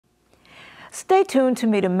Stay tuned to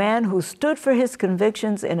meet a man who stood for his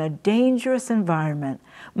convictions in a dangerous environment.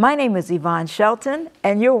 My name is Yvonne Shelton,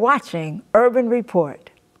 and you're watching Urban Report.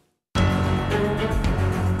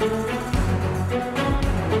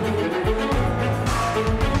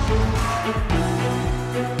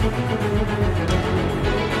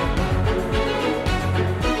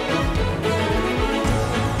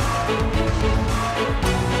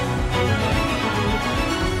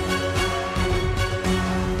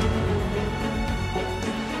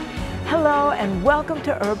 Hello and welcome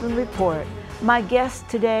to Urban Report. My guests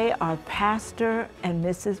today are Pastor and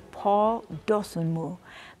Mrs. Paul Dosunmu.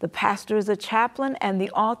 The pastor is a chaplain and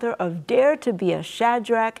the author of Dare to be a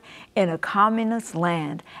Shadrach in a Communist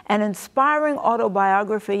Land, an inspiring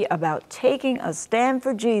autobiography about taking a stand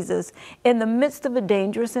for Jesus in the midst of a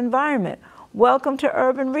dangerous environment. Welcome to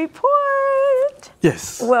Urban Report.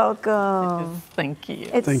 Yes. Welcome. Thank you.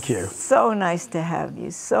 Thank you. So nice to have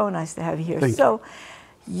you. So nice to have you here. Thank you.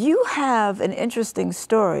 You have an interesting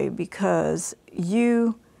story because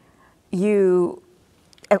you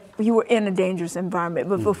were in a dangerous environment.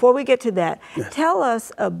 But before we get to that, yes. Tell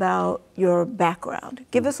us about your background.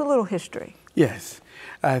 Give us a little history. Yes.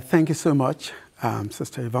 Thank you so much,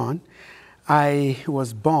 Sister Yvonne. I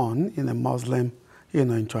was born in a Muslim,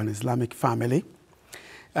 into an Islamic family.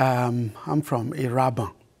 I'm from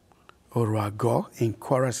Iraban, Oroago, in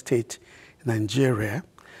Kwara State, Nigeria.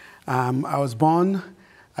 I was born,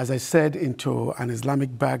 as I said, into an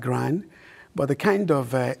Islamic background, but the kind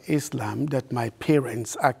of Islam that my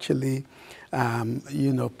parents actually,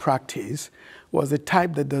 practice was the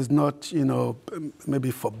type that does not,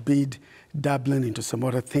 maybe forbid dabbling into some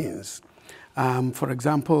other things. For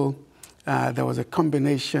example, there was a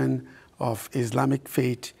combination of Islamic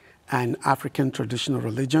faith and African traditional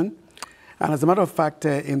religion. And as a matter of fact,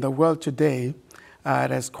 in the world today,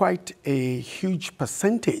 there's quite a huge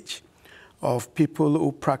percentage of people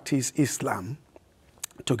who practice Islam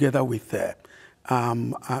together with,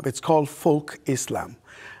 it's called folk Islam,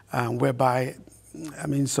 whereby,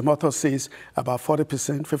 some authors say about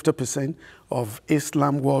 40%, 50% of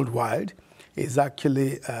Islam worldwide is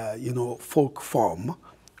actually, folk form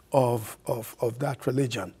of that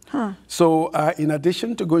religion. Huh. So in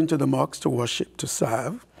addition to going to the mosque to worship, to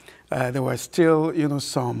serve, there were still,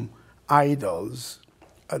 some idols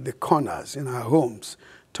at the corners in our homes,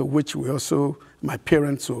 to which we also, my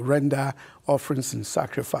parents will render offerings and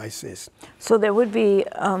sacrifices. So there would be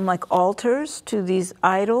like altars to these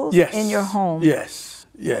idols yes. in your home? Yes,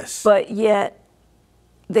 yes. But yet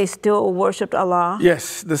they still worshiped Allah?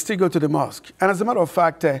 Yes, they still go to the mosque. And as a matter of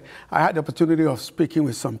fact, I had the opportunity of speaking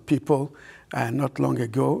with some people not long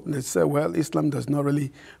ago. They said, well, Islam does not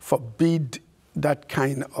really forbid that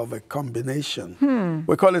kind of a combination.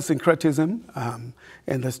 We call it syncretism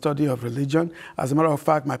in the study of religion. As a matter of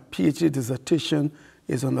fact, my PhD dissertation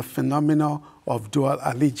is on the phenomena of dual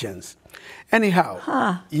allegiance.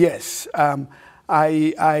 Anyhow, yes, right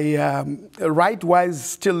while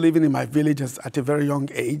still living in my village at a very young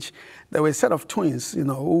age, there were a set of twins,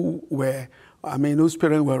 who were, whose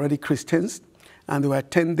parents were already Christians, and they were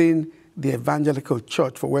attending the Evangelical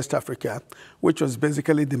Church for West Africa, which was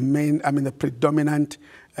basically the main, the predominant,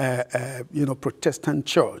 Protestant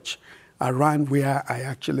church around where I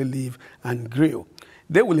actually live and grew.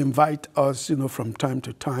 They will invite us, from time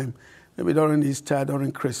to time, maybe during Easter,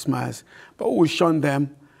 during Christmas, but we shunned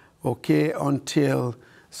them, until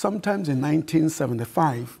sometimes in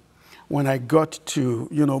 1975, when I got to,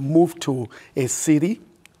 move to a city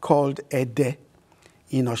called Ede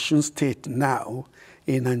in Osun State now,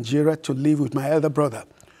 in Nigeria, to live with my elder brother,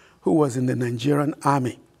 who was in the Nigerian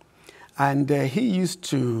army. And he used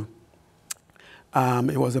to,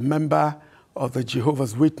 he was a member of the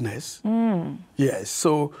Jehovah's Witness. Yes,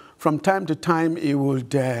 so from time to time, he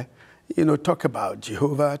would, talk about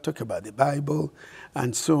Jehovah, talk about the Bible,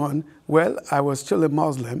 and so on. Well, I was still a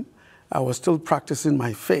Muslim. I was still practicing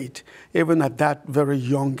my faith, even at that very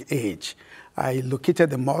young age. I located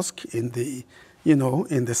the mosque in the,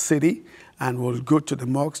 in the city, and we'll go to the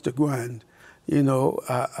mosque to go and,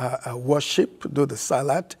 worship, do the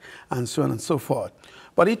salat, and so on and so forth.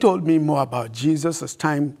 But he told me more about Jesus as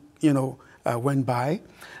time, went by.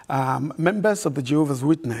 Members of the Jehovah's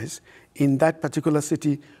Witness in that particular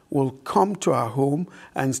city will come to our home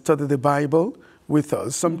and study the Bible with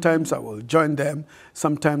us. Sometimes I will join them,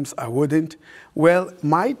 sometimes I wouldn't. Well,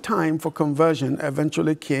 my time for conversion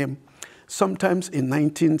eventually came sometimes in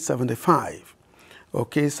 1975.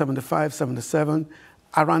 75, 77,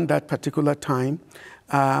 around that particular time,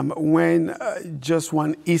 when just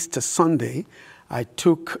one Easter Sunday, I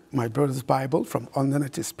took my brother's Bible from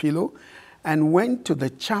underneath his pillow, and went to the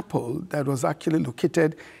chapel that was actually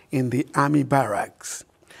located in the army barracks.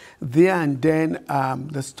 There and then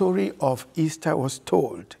the story of Easter was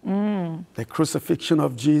told. The crucifixion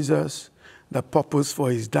of Jesus, the purpose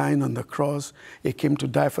for his dying on the cross. He came to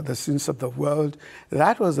die for the sins of the world.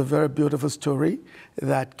 That was a very beautiful story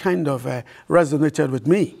that kind of resonated with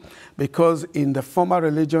me, because in the former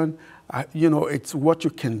religion, it's what you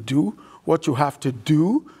can do, what you have to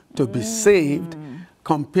do to be saved,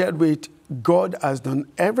 compared with God has done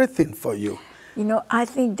everything for you. I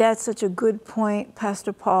think that's such a good point,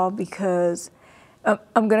 Pastor Paul, because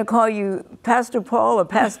I'm going to call you Pastor Paul or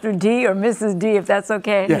Pastor D or Mrs. D, if that's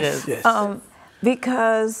okay. Yes, yes.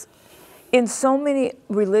 Because in so many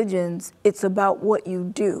religions, it's about what you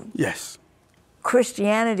do. Yes.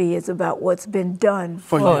 Christianity is about what's been done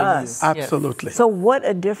for us. Absolutely. So what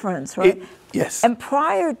a difference, right? Yes. And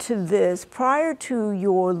prior to this, prior to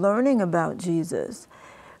your learning about Jesus,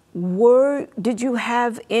 did you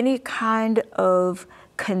have any kind of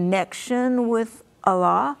connection with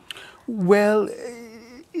Allah? Well,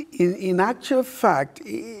 in actual fact,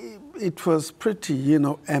 it was pretty,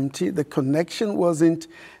 empty. The connection wasn't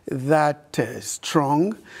that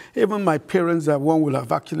strong. Even my parents, that one would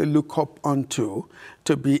have actually looked up onto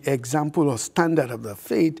to be example or standard of the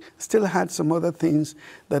faith, still had some other things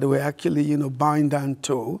that they were actually, bowing down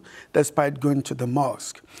to, despite going to the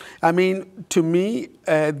mosque. I mean, to me,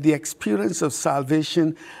 the experience of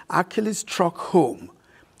salvation actually struck home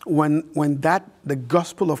when the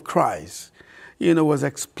gospel of Christ, was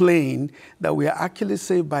explained, that we are actually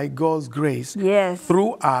saved by God's grace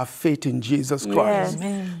through our faith in Jesus Christ.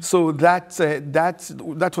 Yes. So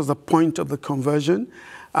that was the point of the conversion.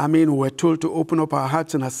 I mean, we're told to open up our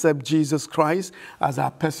hearts and accept Jesus Christ as our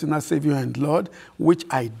personal Savior and Lord, which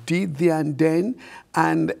I did there and then,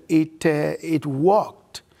 and it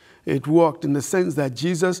worked. It worked in the sense that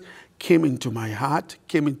Jesus came into my heart,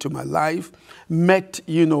 came into my life, met,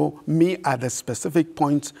 me at the specific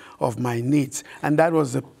points of my needs. And that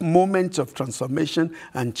was a moment of transformation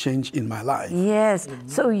and change in my life. Yes.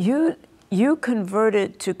 So you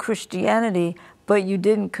converted to Christianity, but you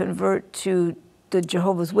didn't convert to the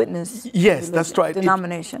Jehovah's Witness that's right.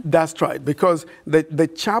 Denomination. That's right, because the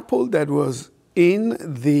chapel that was in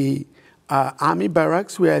the army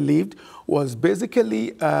barracks where I lived was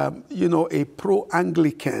basically, a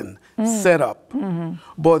pro-Anglican setup.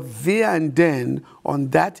 But there and then, on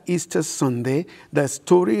that Easter Sunday, the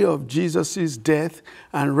story of Jesus' death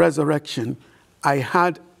and resurrection, I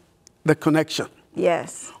had the connection.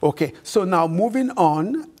 Yes. Okay, so now moving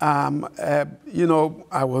on, I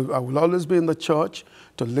will always be in the church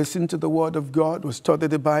to listen to the Word of God. We studied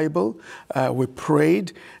the Bible, we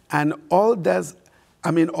prayed, and all these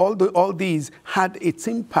had its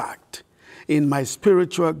impact in my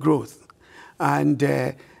spiritual growth. And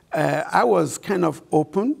I was kind of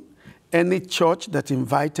open. Any church that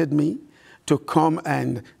invited me to come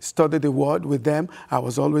and study the Word with them, I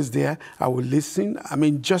was always there. I would listen. I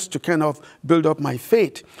mean, just to kind of build up my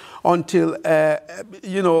faith until,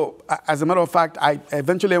 as a matter of fact, I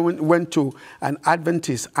eventually went to an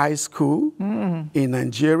Adventist high school in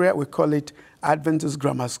Nigeria. We call it Adventist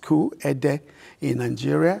Grammar School, Ede, in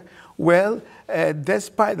Nigeria. Well,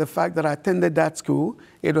 despite the fact that I attended that school,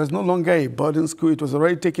 it was no longer a boarding school. It was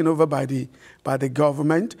already taken over by the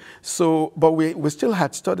government. So, but we still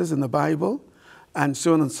had studies in the Bible and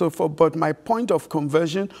so on and so forth. But my point of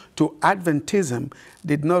conversion to Adventism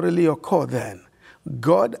did not really occur then.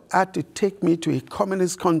 God had to take me to a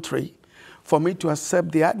communist country for me to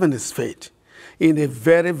accept the Adventist faith in a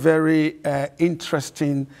very, very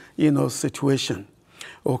interesting, situation.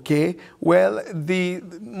 Okay, well,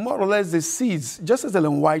 more or less the seeds, just as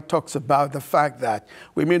Ellen White talks about the fact that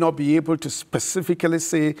we may not be able to specifically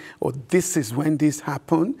say, oh, this is when this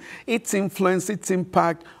happened, its influence, its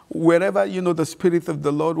impact, wherever, the Spirit of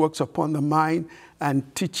the Lord works upon the mind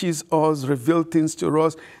and teaches us, reveals things to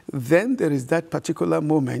us, then there is that particular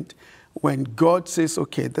moment when God says,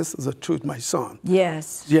 okay, this is the truth, my son.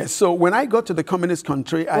 Yes. Yes. So when I got to the communist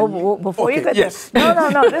country, before you got there, this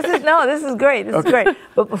is great. This is great.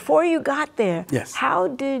 But before you got there, how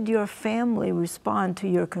did your family respond to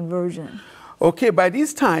your conversion? Okay, by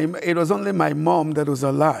this time, it was only my mom that was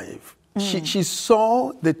alive. She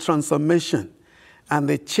saw the transformation and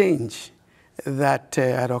the change that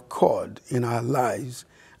had occurred in our lives,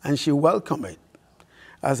 and she welcomed it.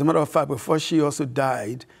 As a matter of fact, before she also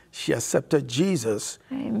died, she accepted Jesus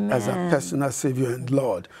as a personal Savior and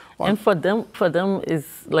Lord. And for them,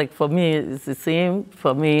 it's like, for me, it's the same.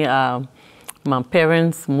 For me, my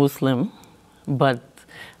parents Muslim, but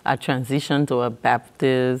I transitioned to a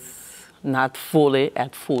Baptist, not fully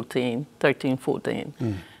at 13, 14.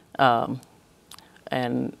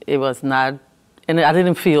 and it was not, and I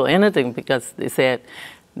didn't feel anything because they said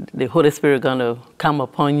the Holy Spirit going to come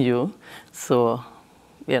upon you. So,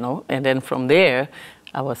 you know, and then from there,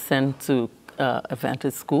 I was sent to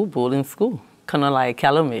Adventist school, boarding school, kind of like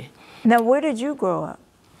Calumet. Now, where did you grow up?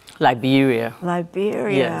 Liberia.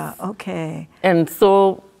 Liberia, yes. Okay. And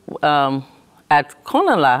so at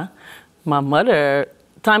Konola, my mother,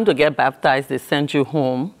 time to get baptized, they sent you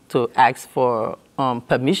home to ask for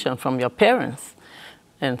permission from your parents.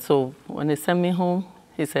 And so when they sent me home,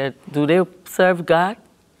 he said, do they serve God?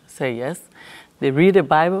 I said, yes. They read the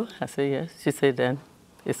Bible? I said, yes. She said, then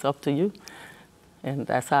it's up to you. And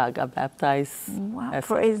that's how I got baptized. Wow,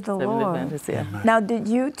 praise the Lord. Adventist, yeah. Now, did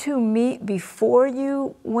you two meet before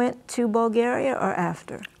you went to Bulgaria or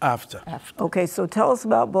after? After. Okay, so tell us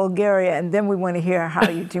about Bulgaria, and then we want to hear how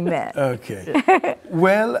you two met. Okay.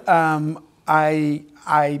 Well,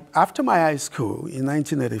 after my high school in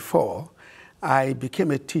 1984, I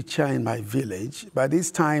became a teacher in my village. By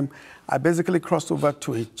this time, I basically crossed over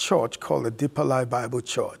to a church called the Deeper Life Bible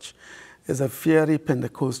Church. It's a fiery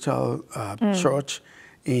Pentecostal church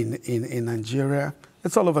in Nigeria.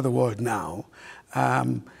 It's all over the world now.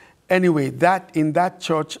 Anyway, in that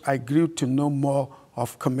church, I grew to know more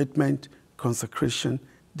of commitment, consecration,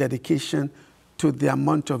 dedication to the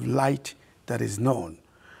amount of light that is known.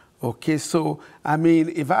 Okay, so, I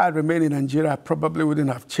mean, if I had remained in Nigeria, I probably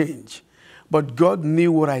wouldn't have changed. But God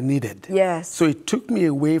knew what I needed. Yes. So it took me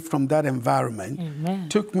away from that environment, Amen.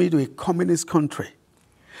 Took me to a communist country,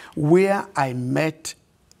 where I met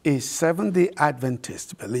a Seventh-day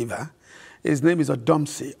Adventist believer. His name is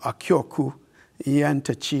Odomsi Akioku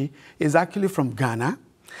Iantachi. He's actually from Ghana,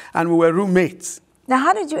 and we were roommates. Now,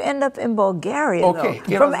 how did you end up in Bulgaria, Okay,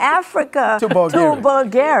 though? From Africa to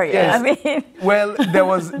Bulgaria. Yes. I mean, well, there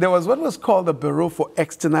was what was called the Bureau for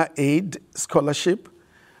External Aid Scholarship,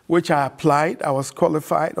 which I applied. I was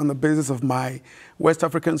qualified on the basis of my West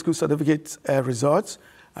African School Certificate results.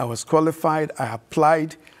 I was qualified. I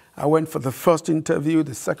applied. I went for the first interview,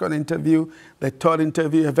 the second interview, the third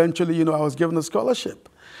interview. Eventually, you know, I was given a scholarship.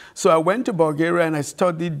 So I went to Bulgaria and I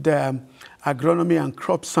studied agronomy and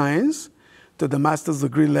crop science to the master's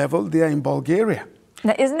degree level there in Bulgaria.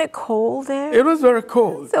 Now, isn't it cold there? It was very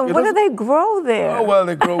cold. So what do they grow there? Oh, well,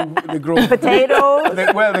 they grow potatoes.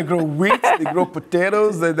 They grow wheat. They grow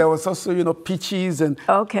potatoes. There was also, you know, peaches and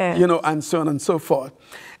you know, and so on and so forth.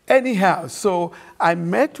 Anyhow, so I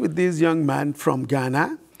met with this young man from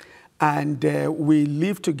Ghana, and we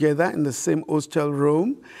lived together in the same hostel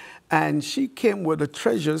room. And she came with the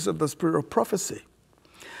treasures of the spirit of prophecy.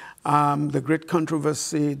 The great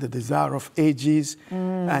controversy, the desire of ages,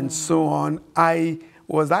 and so on. I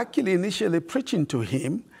was actually initially preaching to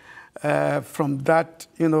him from that,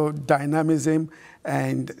 you know, dynamism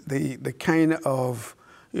and the kind of,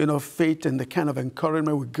 you know, faith and the kind of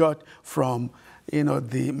encouragement we got from, you know,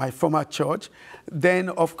 my former church. Then,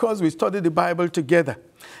 of course, we studied the Bible together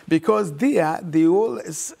because there, the whole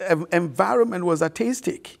environment was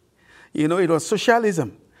atheistic. You know, it was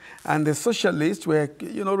socialism. And the socialists were,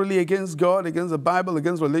 you know, really against God, against the Bible,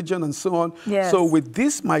 against religion, and so on. Yes. So with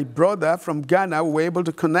this, my brother from Ghana, we were able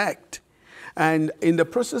to connect. And in the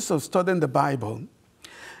process of studying the Bible,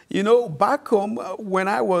 you know, back home, when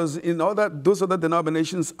I was in those other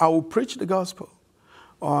denominations, I would preach the gospel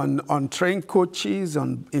on train coaches,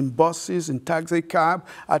 in buses, in taxi cab.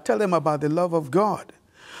 I tell them about the love of God.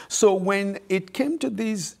 So when it came to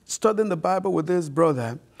this, studying the Bible with this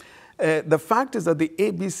brother, the fact is that the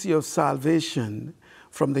ABC of salvation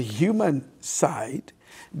from the human side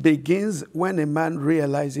begins when a man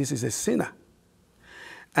realizes he's a sinner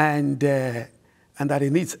and that he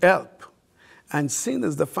needs help. And sin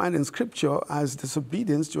is defined in Scripture as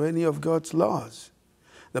disobedience to any of God's laws.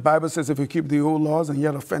 The Bible says if you keep the old laws and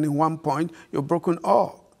yet offend in one point, you've broken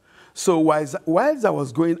all. So whilst I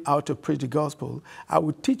was going out to preach the gospel, I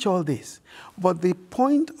would teach all this. But the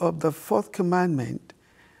point of the fourth commandment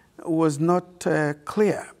was not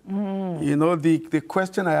clear. You know, the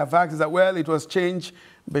question I have asked is that, well, it was changed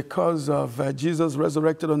because of Jesus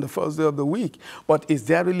resurrected on the first day of the week. But is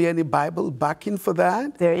there really any Bible backing for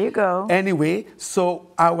that? There you go. Anyway,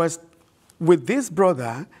 so I was with this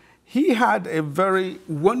brother. He had a very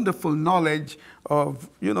wonderful knowledge of,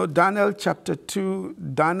 you know, Daniel chapter 2,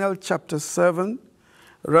 Daniel chapter 7,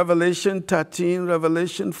 Revelation 13,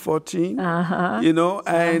 Revelation 14, you know,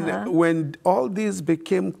 and when all these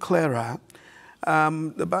became clearer,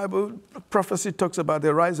 the Bible prophecy talks about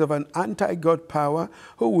the rise of an anti-God power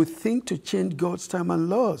who would think to change God's time and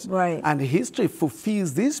laws. Right. And history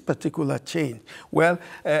fulfills this particular change. Well,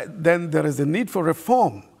 then there is a need for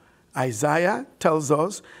reform. Isaiah tells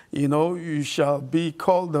us, you know, you shall be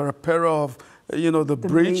called the repairer of the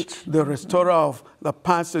breach, the restorer of the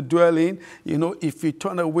past to dwell in. If you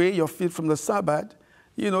turn away your feet from the Sabbath,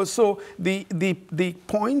 so the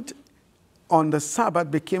point on the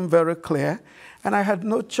Sabbath became very clear, and I had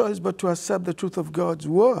no choice but to accept the truth of God's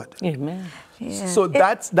word. Amen. Yeah. So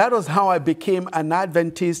that was how I became an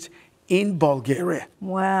Adventist in Bulgaria.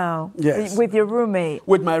 Wow. Yes. With your roommate.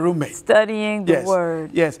 With my roommate. Studying the Yes.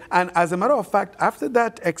 word. Yes. And as a matter of fact, after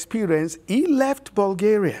that experience, he left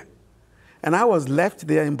Bulgaria. And I was left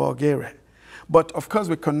there in Bulgaria. But of course,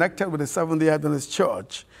 we connected with the Seventh-day Adventist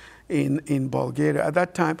Church in Bulgaria at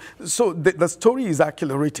that time. So the story is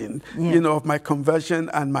actually written, of my conversion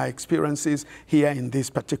and my experiences here in this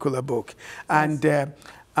particular book. And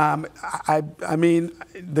I mean,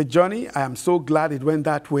 the journey, I am so glad it went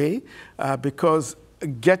that way because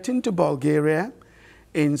getting to Bulgaria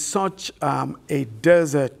in such a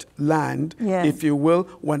desert land, if you will,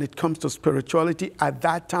 when it comes to spirituality, at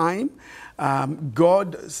that time,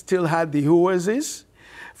 God still had the oasis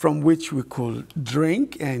from which we could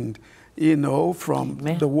drink and, from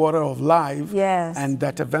the water of life. Yes. And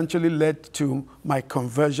that eventually led to my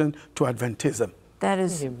conversion to Adventism. That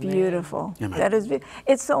is beautiful. Amen. That is.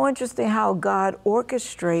 It's so interesting how God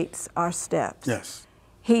orchestrates our steps. Yes.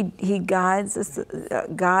 He guides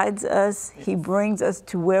us. He brings us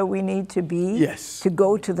to where we need to be. Yes. To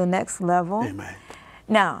go to the next level. Amen.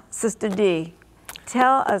 Now, Sister D,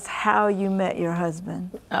 tell us how you met your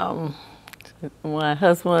husband. My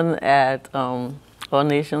husband at All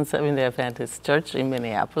Nations Seventh-day Adventist Church in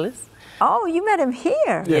Minneapolis. Oh, you met him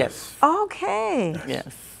here? Yes. Okay.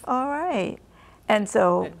 Yes. All right. And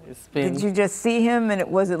so, been, did you just see him, and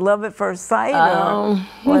was it love at first sight, or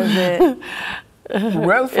was it?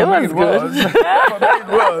 Well, for me it was. For me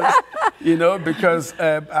it was, because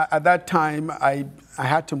at that time I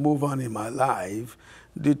had to move on in my life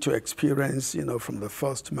due to experience, from the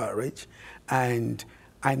first marriage, and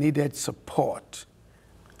I needed support.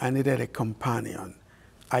 I needed a companion.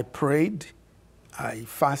 I prayed, I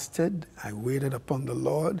fasted, I waited upon the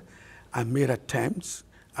Lord, I made attempts,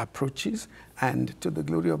 approaches, and to the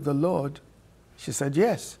glory of the Lord, she said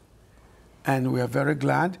yes. And we are very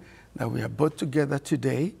glad that we are both together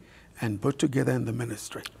today and both together in the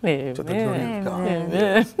ministry. Amen. To the glory of God. Amen.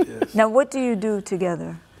 Yes. Now, what do you do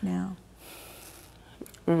together now?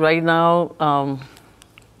 Right now,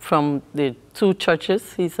 from the two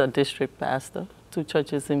churches, he's a district pastor, two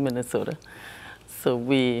churches in Minnesota. So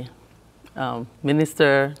we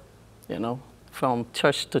minister, from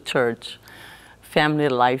church to church, family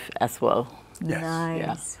life as well. Yes. Nice.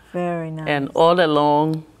 Yeah. Very nice. And all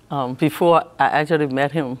along, before I actually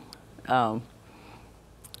met him, I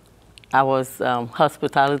was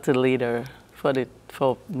hospitality leader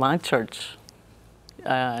for my church.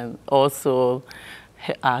 And also,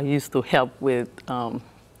 I used to help with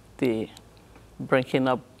the bringing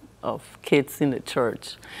up of kids in the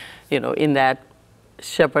church, in that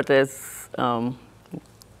shepherdess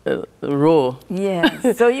role.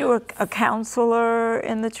 Yes. So you were a counselor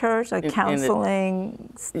in the church, like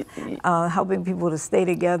counseling, helping people to stay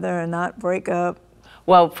together and not break up?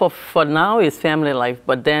 Well, for now it's family life,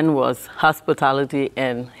 but then was hospitality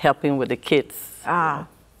and helping with the kids.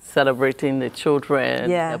 Celebrating the children,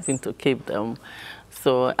 helping to keep them.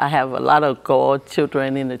 So I have a lot of God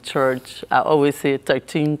children in the church. I always say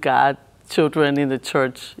 13 God children in the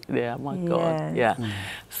church. Yeah, my God. Yeah.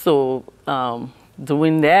 So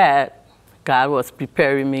doing that, God was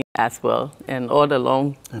preparing me as well. And all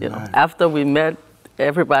along, after we met,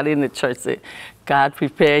 everybody in the church said, God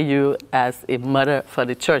prepare you as a mother for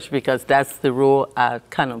the church, because that's the role I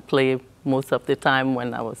kind of played most of the time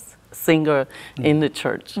when I was a singer in the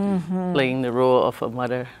church, playing the role of a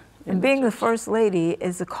mother. And being the first lady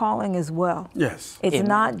is a calling as well. Yes. It's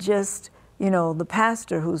not just, the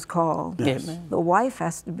pastor who's called. Yes. The wife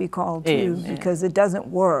has to be called too, because it doesn't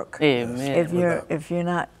work if you're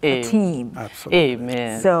not a team. Absolutely.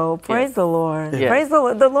 Amen. So praise the Lord. Yes. Praise the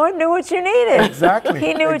Lord. The Lord knew what you needed. Exactly.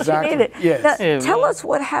 He knew what you needed. Yes. Now, tell us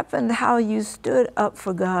what happened, how you stood up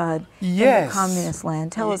for God in the communist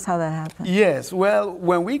land. Tell us how that happened. Yes. Well,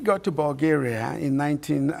 when we got to Bulgaria in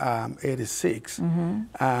 1986,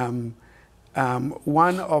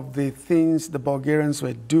 one of the things the Bulgarians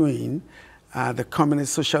were doing, the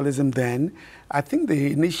communist socialism then, I think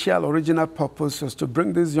the initial original purpose was to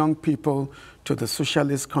bring these young people to the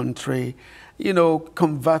socialist country,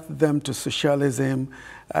 convert them to socialism,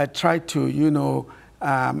 try to,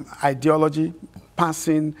 ideology,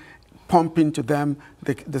 passing pump into them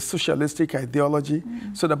the socialistic ideology,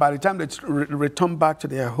 so that by the time they return back to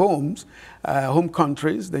their homes, home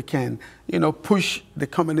countries, they can, push the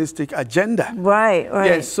communistic agenda. Right, right.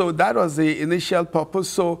 Yes, so that was the initial purpose.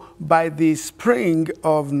 So by the spring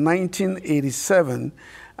of 1987,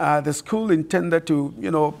 the school intended to,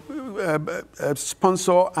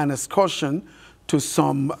 sponsor an excursion to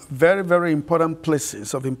some very, very important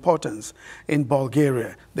places of importance in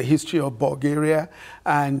Bulgaria, the history of Bulgaria,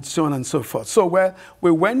 and so on and so forth. So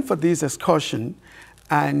we went for this excursion,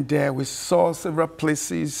 and we saw several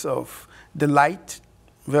places of delight,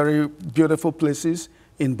 very beautiful places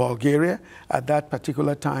in Bulgaria at that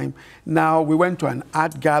particular time. Now, we went to an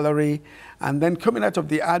art gallery, and then coming out of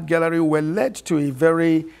the art gallery, we were led to a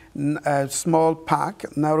very small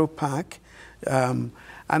park, narrow park,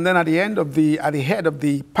 and then at the head of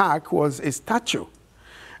the park was a statue.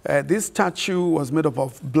 This statue was made up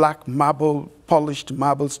of black marble, polished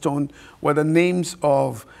marble stone, with the names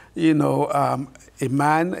of, a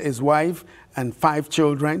man, his wife, and 5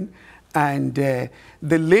 children. And the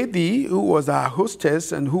lady who was our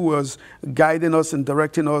hostess and who was guiding us and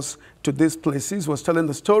directing us to these places was telling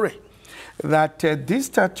the story that this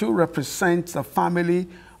statue represents a family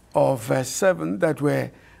of 7 that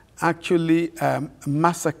were actually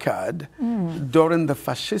massacred during the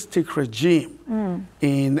fascistic regime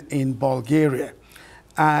in Bulgaria.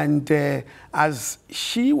 And as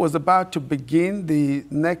she was about to begin the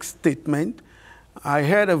next statement, I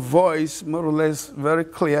heard a voice, more or less very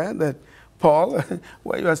clear, that, Paul,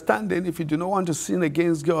 where you are standing, if you do not want to sin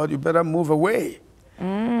against God, you better move away.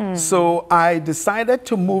 So I decided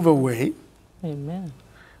to move away. Amen.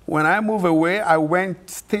 When I moved away, I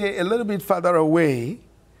stay a little bit further away.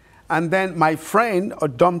 And then my friend,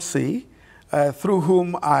 Odomsi, through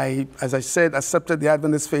whom I, as I said, accepted the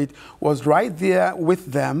Adventist faith, was right there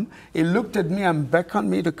with them. He looked at me and beckoned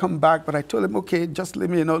me to come back, but I told him, okay, just let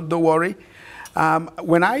me know, don't worry.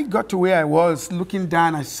 When I got to where I was, looking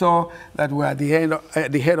down, I saw that we're at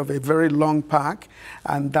the head of a very long park,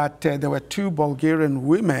 and that there were 2 Bulgarian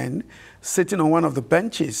women sitting on one of the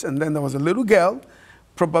benches. And then there was a little girl,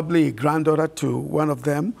 probably a granddaughter to one of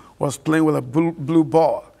them, was playing with a blue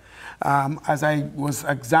ball. As I was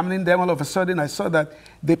examining them, all of a sudden I saw that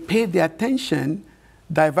they paid their attention,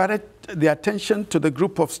 diverted their attention to the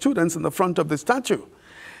group of students in the front of the statue.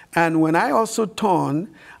 And when I also turned,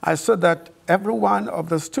 I saw that every one of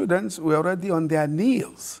the students were already on their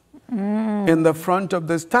knees in the front of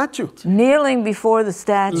the statue. Kneeling before the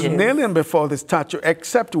statue. Kneeling before the statue,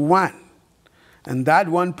 except one. And that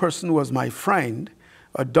one person was my friend,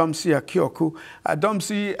 Adomsi Akioku.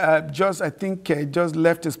 Adomsi just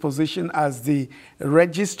left his position as the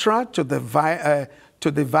registrar to the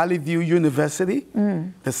Valley View University,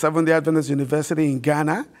 the Seventh-day Adventist University in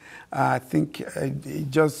Ghana. I think he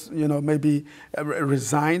just, maybe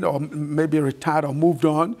resigned or maybe retired or moved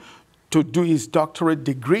on to do his doctorate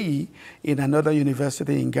degree in another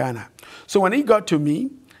university in Ghana. So when he got to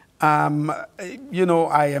me,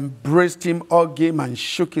 I embraced him, hugged him, and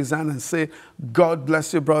shook his hand and said, God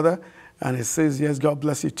bless you, brother. And he says, yes, God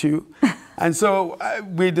bless you too. And so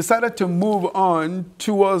we decided to move on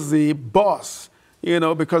towards the bus,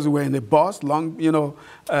 because we were in a bus, long,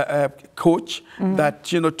 coach that,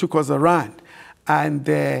 took us around. And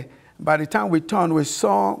by the time we turned, we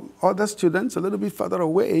saw other students a little bit further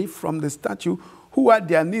away from the statue who had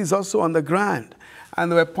their knees also on the ground. And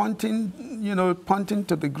they were pointing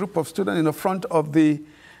to the group of students in the front of the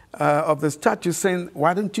statue, saying,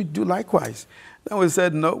 "Why don't you do likewise?" Then we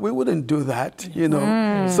said, "No, we wouldn't do that."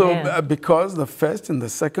 Because the first and the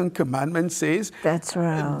second commandment says, "That's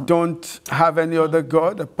right. Don't have any other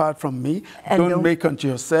god apart from me. And don't make unto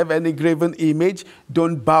yourself any graven image.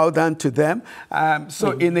 Don't bow down to them."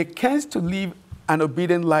 So, in a case to live an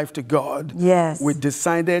obedient life to God, we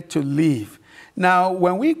decided to leave. Now,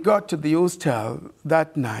 when we got to the hostel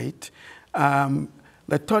that night,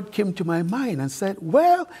 the thought came to my mind and said,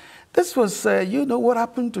 well, this was, what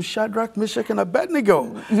happened to Shadrach, Meshach, and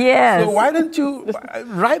Abednego. Yes. So why don't you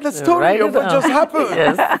write the story of what just happened?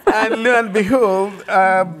 Yes. And lo and behold,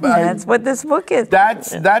 that's what this book is.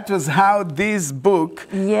 That was how this book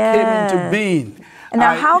came into being.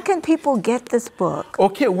 Now, how can people get this book?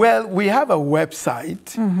 Okay, well, we have a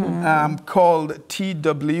website called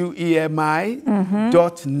twemi.net.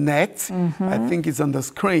 I think it's on the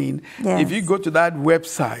screen. Yes. If you go to that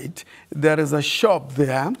website, there is a shop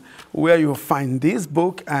there where you'll find this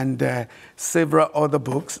book and several other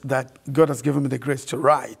books that God has given me the grace to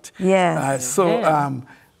write. Yes.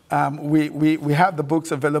 We have the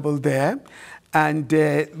books available there. And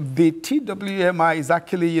the TWMI is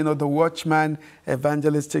actually, the Watchman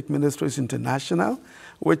Evangelistic Ministries International.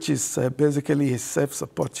 which is basically a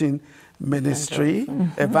self-supporting ministry,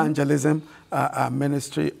 evangelism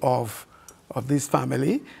ministry of this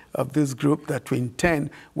family, of this group that we intend.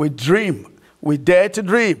 We dream. We dare to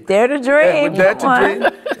dream. Dare to dream. We dare to dream.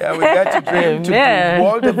 Yeah, we dare to dream to do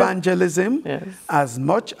world evangelism as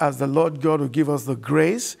much as the Lord God will give us the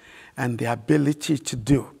grace and the ability to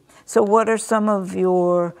do. So what are some of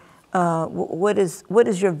your, what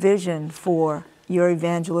is your vision for your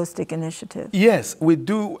evangelistic initiative? Yes, we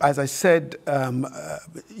do, as I said,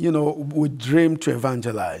 you know, we dream to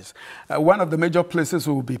evangelize. One of the major places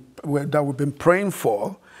that we've been praying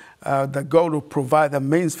for, that God will provide the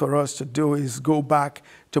means for us to do, is go back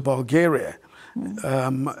to Bulgaria.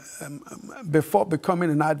 Before becoming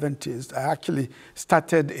an Adventist, I actually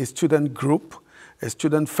started a student group, a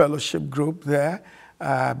student fellowship group there,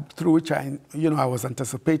 through which I was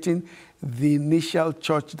anticipating the initial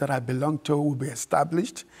church that I belonged to will be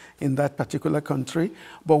established in that particular country.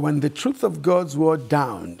 But when the truth of God's word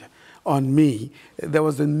dawned on me, there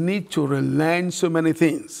was a need to relearn so many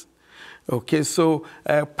things. Okay, so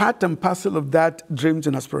part and parcel of that dreams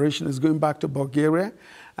and aspiration is going back to Bulgaria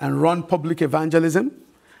and run public evangelism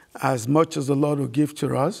as much as the Lord will give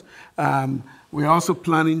to us. We're also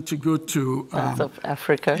planning to go to parts of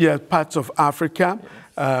Africa. Yeah, parts of Africa.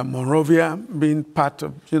 Monrovia being part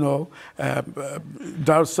of, Dar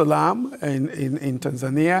es Salaam in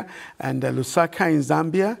Tanzania, and Lusaka in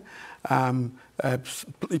Zambia.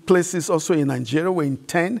 Places also in Nigeria. We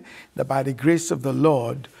intend that by the grace of the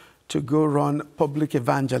Lord to go run public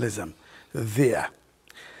evangelism there.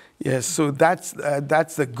 Yes, so that's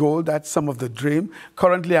the goal. That's some of the dream.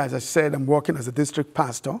 Currently, as I said, I'm working as a district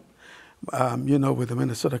pastor, with the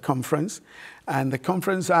Minnesota Conference. And the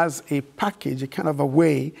conference has a package, a kind of a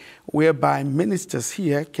way whereby ministers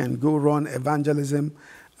here can go run evangelism,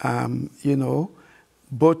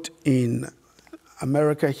 both in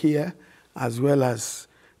America here as well as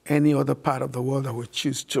any other part of the world that we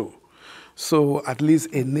choose to. So at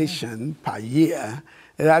least a nation per year.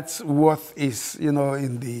 That's what is,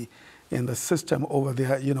 in the system over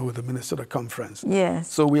there, with the Minnesota Conference.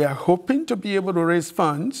 Yes. So we are hoping to be able to raise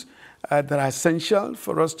funds that are essential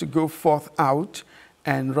for us to go forth out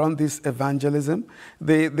and run this evangelism.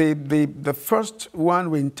 The first one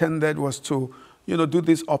we intended was to, do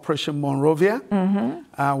this Operation Monrovia,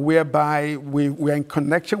 whereby we're in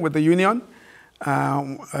connection with the union.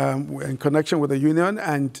 We're in connection with the union,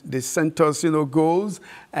 and they sent us, goals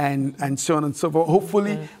and so on and so forth.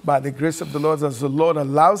 Hopefully, by the grace of the Lord, as the Lord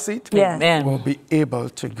allows it, we'll be able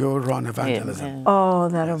to go run evangelism. Amen. Oh,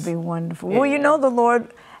 that'll be wonderful. Well, the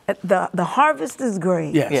Lord, the harvest is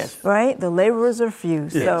great, right? The laborers are few.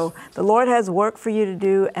 Yes. So the Lord has work for you to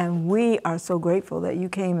do, and we are so grateful that you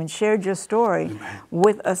came and shared your story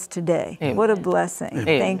with us today. Amen. What a blessing.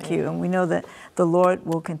 Amen. Thank you. And we know that the Lord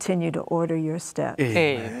will continue to order your steps.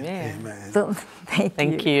 Amen. Amen. So,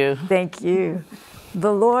 thank you. Thank you.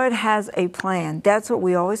 The Lord has a plan. That's what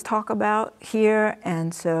we always talk about here,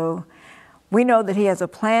 and so we know that He has a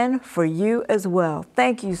plan for you as well.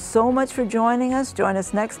 Thank you so much for joining us. Join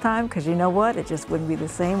us next time, because you know what? It just wouldn't be the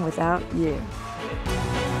same without you.